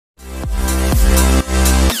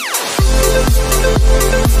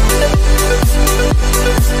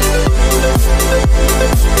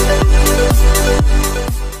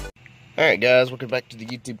Alright guys, welcome back to the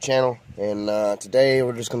YouTube channel, and today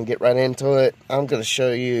we're just going to get right into it. I'm going to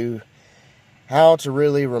show you how to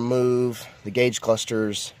really remove the gauge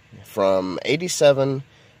clusters from 87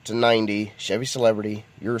 to 90, Chevy Celebrity,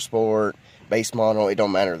 Eurosport, base model, it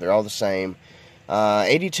don't matter, they're all the same.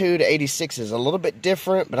 82 to 86 is a little bit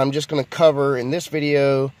different, but I'm just going to cover in this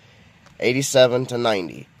video 87 to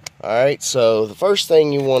 90. Alright, so the first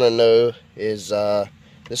thing you want to know is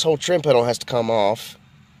this whole trim panel has to come off.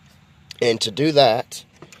 And to do that,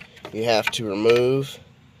 you have to remove,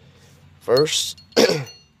 first,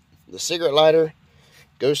 the cigarette lighter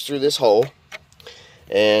goes through this hole,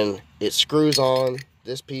 and it screws on,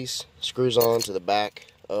 this piece screws on to the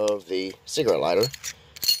back of the cigarette lighter,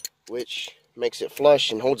 which makes it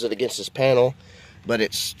flush and holds it against this panel, but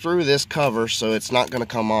it's through this cover, so it's not going to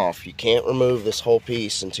come off. You can't remove this whole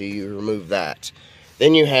piece until you remove that.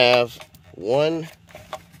 Then you have one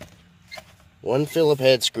Phillip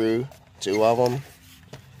head screw, 2 of them,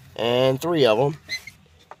 and 3 of them,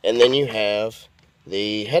 and then you have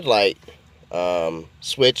the headlight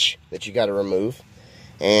switch that you got to remove.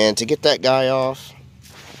 And to get that guy off,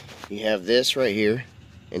 you have this right here,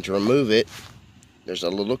 and to remove it, there's a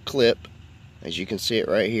little clip, as you can see it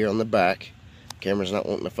right here on the back. Camera's not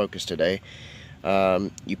wanting to focus today.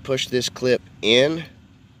 You push this clip in,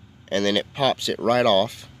 and then it pops it right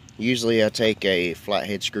off. Usually I take a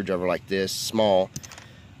flathead screwdriver like this, small,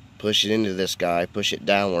 push it into this guy, push it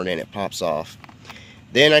downward, and it pops off.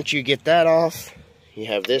 Then after you get that off, you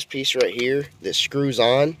have this piece right here that screws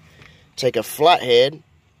on. Take a flathead,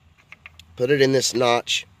 put it in this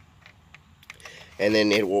notch, and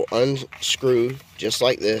then it will unscrew just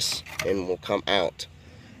like this and will come out.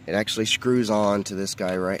 It actually screws on to this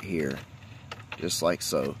guy right here, just like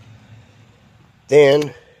so.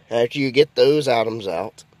 Then, after you get those items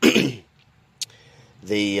out,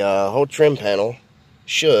 the whole trim panel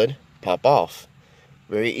should pop off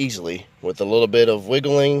very easily. With a little bit of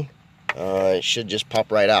wiggling, it should just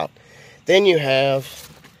pop right out. Then you have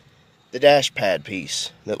the dash pad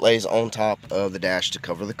piece that lays on top of the dash to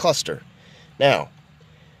cover the cluster. Now,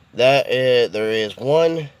 there is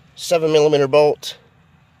one 7mm bolt,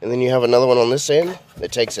 and then you have another one on this end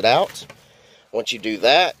that takes it out. Once you do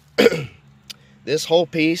that, this whole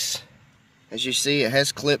piece, as you see, it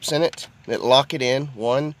has clips in it that lock it in.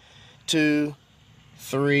 1, 2,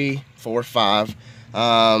 3, 4, 5.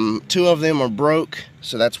 2 of them are broke,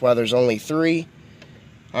 so that's why there's only 3.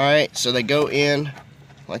 Alright, so they go in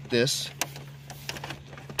like this.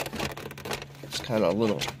 It's kind of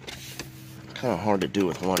hard to do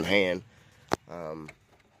with one hand.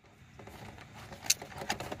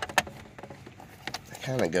 They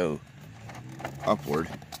kind of go upward,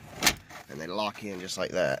 and they lock in just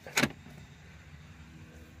like that.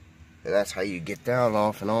 And that's how you get down,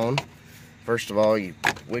 off, and on. First of all, you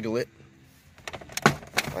wiggle it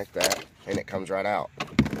like that, and it comes right out.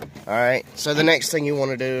 Alright, so the next thing you want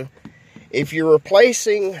to do, if you're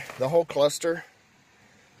replacing the whole cluster,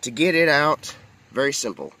 to get it out, very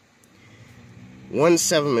simple. 1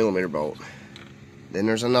 7mm bolt. Then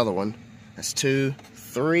there's another one. That's 2,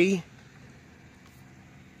 3,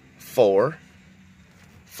 4,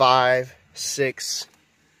 5, 6,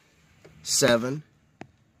 7,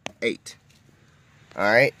 8.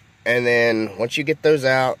 Alright, and then once you get those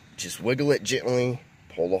out, just wiggle it gently,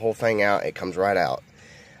 pull the whole thing out, it comes right out.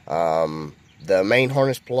 The main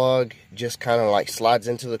harness plug just kind of like slides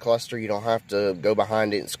into the cluster. You don't have to go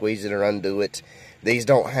behind it and squeeze it or undo it. These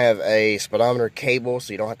don't have a speedometer cable,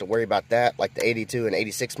 so you don't have to worry about that like the 82 and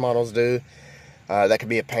 86 models do. That could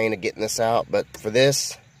be a pain of getting this out, but for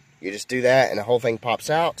this, you just do that and the whole thing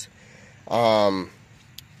pops out.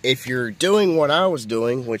 If you're doing what I was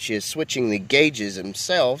doing, which is switching the gauges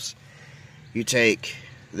themselves, you take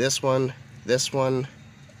this one,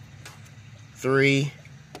 3,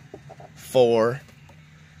 4,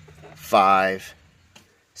 5,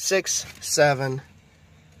 6, 7,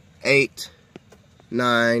 8,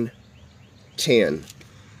 9, 10.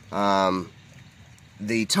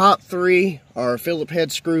 The top 3 are Phillip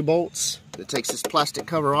head screw bolts that takes this plastic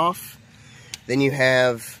cover off. Then you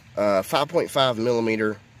have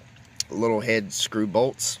 5.5mm little head screw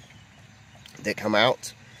bolts that come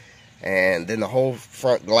out, and then the whole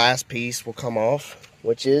front glass piece will come off,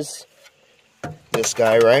 which is this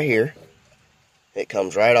guy right here. It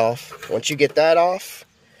comes right off. Once you get that off,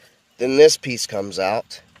 then this piece comes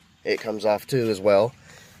out. It comes off too as well.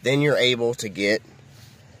 Then you're able to get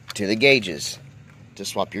to the gauges, to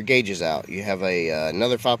swap your gauges out. You have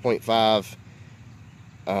another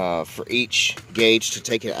 5.5 for each gauge to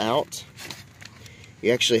take it out.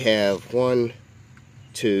 You actually have 1,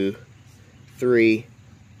 2, 3,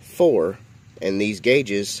 4, and these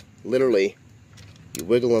gauges literally, you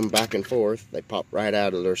wiggle them back and forth, they pop right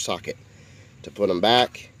out of their socket. To put them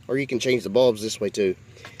back, or you can change the bulbs this way too.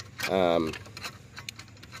 Put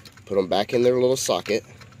them back in their little socket.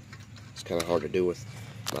 It's kind of hard to do with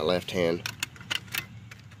my left hand.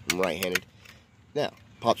 I'm right-handed. Now,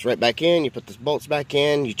 pops right back in, you put the bolts back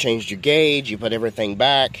in, you changed your gauge, you put everything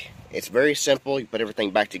back. It's very simple, you put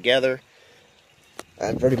everything back together.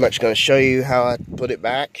 I'm pretty much going to show you how I put it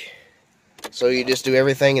back. So you just do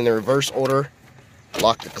everything in the reverse order.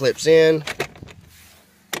 Lock the clips in,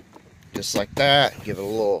 just like that. Give it a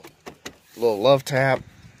little love tap,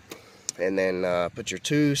 and then put your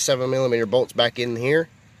two 7mm bolts back in here.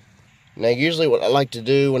 Now, usually what I like to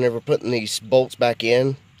do whenever putting these bolts back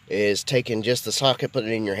in is taking just the socket, put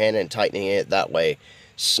it in your hand, and tightening it that way,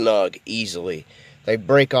 snug, easily. They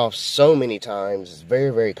break off so many times. It's very,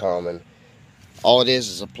 very common. All it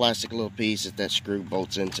is a plastic little piece that screw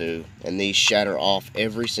bolts into, and these shatter off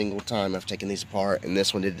every single time I've taken these apart, and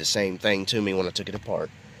this one did the same thing to me when I took it apart.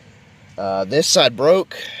 This side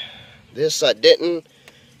broke, this side didn't.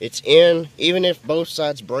 It's in. Even if both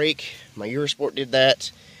sides break, my Eurosport did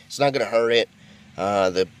that, it's not going to hurt it.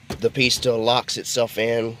 The piece still locks itself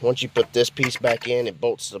in. Once you put this piece back in, it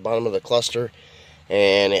bolts to the bottom of the cluster,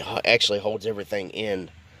 and it actually holds everything in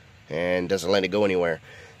and doesn't let it go anywhere.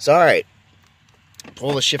 So, alright.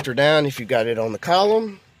 Pull the shifter down if you've got it on the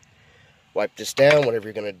column. Wipe this down, whatever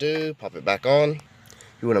you're going to do. Pop it back on.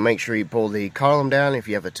 You want to make sure you pull the column down if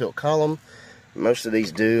you have a tilt column. Most of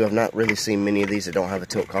these do. I've not really seen many of these that don't have a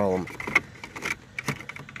tilt column.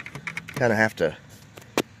 Kind of have to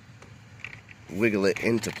wiggle it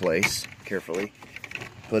into place carefully.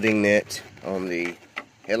 Putting it on the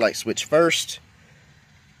headlight switch first.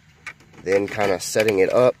 Then kind of setting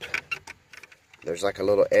it up. There's like a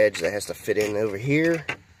little edge that has to fit in over here.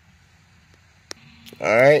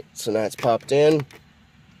 Alright, so now it's popped in.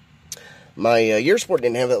 My Eurosport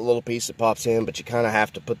didn't have that little piece that pops in, but you kind of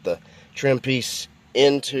have to put the trim piece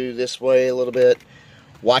into this way a little bit.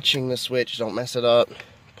 Watching the switch, don't mess it up.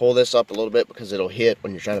 Pull this up a little bit because it'll hit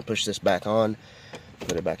when you're trying to push this back on.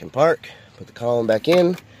 Put it back in park. Put the column back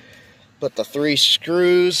in. Put the 3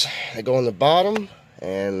 screws that go on the bottom,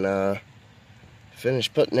 and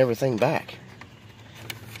finish putting everything back.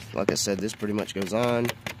 Like I said, this pretty much goes on.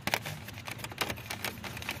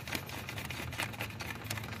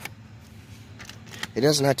 It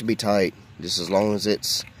doesn't have to be tight, just as long as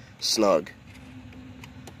it's snug.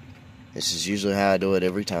 This is usually how I do it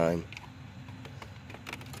every time.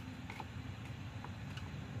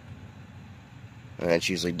 And that's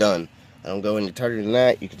usually done. I don't go any tighter than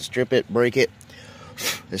that. You can strip it, break it.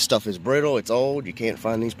 This stuff is brittle, it's old, you can't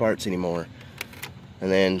find these parts anymore.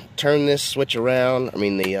 And then turn this switch around,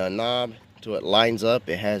 the knob, till it lines up.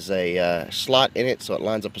 It has a slot in it, so it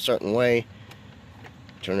lines up a certain way.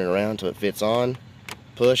 Turn it around till it fits on.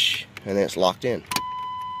 Push, and then it's locked in.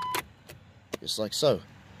 Just like so.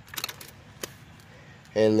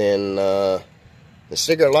 And then the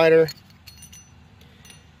cigarette lighter,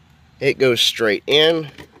 it goes straight in,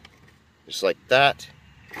 just like that.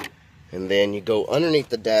 And then you go underneath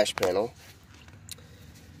the dash panel.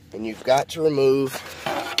 And you've got to remove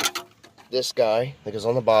this guy that goes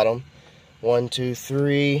on the bottom. 1, 2,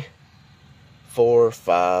 3, 4,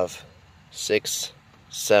 5, 6,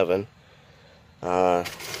 7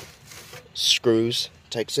 screws.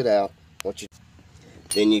 Takes it out.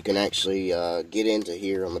 Then you can actually get into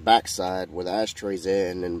here on the back side where the ashtray's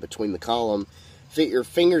in, and between the column, fit your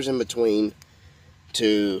fingers in between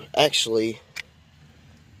to actually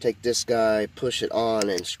take this guy, push it on,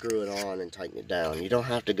 and screw it on and tighten it down. You don't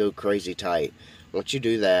have to go crazy tight. Once you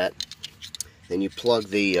do that, then you plug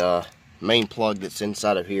the main plug that's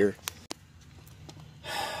inside of here,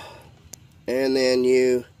 and then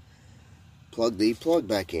you plug the plug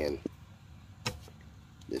back in.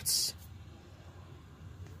 It's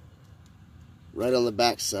right on the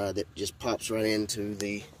back side. That just pops right into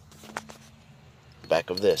the back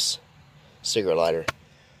of this cigarette lighter.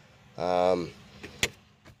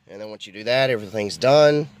 And then once you do that, everything's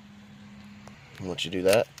done. And once you do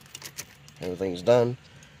that, everything's done.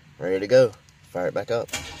 Ready to go. Fire it back up.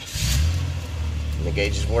 And the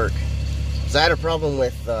gauges work. So I had a problem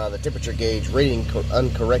with the temperature gauge reading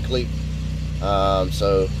incorrectly.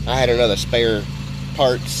 So I had another spare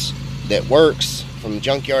parts that works from the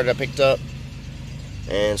junkyard I picked up,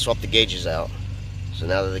 and swapped the gauges out. So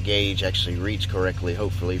now that the gauge actually reads correctly,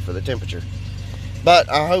 hopefully, for the temperature. But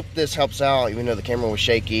I hope this helps out, even though the camera was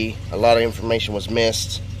shaky. A lot of information was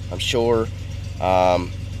missed, I'm sure. I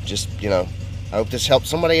hope this helps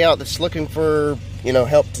somebody out that's looking for,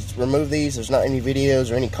 help to remove these. There's not any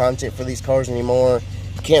videos or any content for these cars anymore.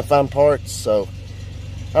 You can't find parts, so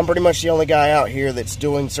I'm pretty much the only guy out here that's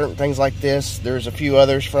doing certain things like this. There's a few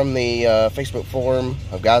others from the Facebook forum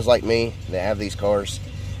of guys like me that have these cars.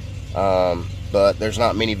 But there's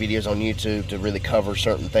not many videos on YouTube to really cover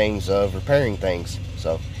certain things of repairing things.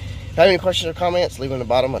 So if you have any questions or comments, leave them in the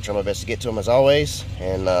bottom. I'll try my best to get to them as always.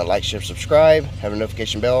 And like, share, subscribe. Have a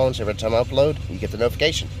notification bell on so every time I upload, you get the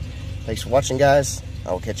notification. Thanks for watching, guys.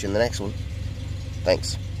 I will catch you in the next one.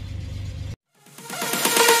 Thanks.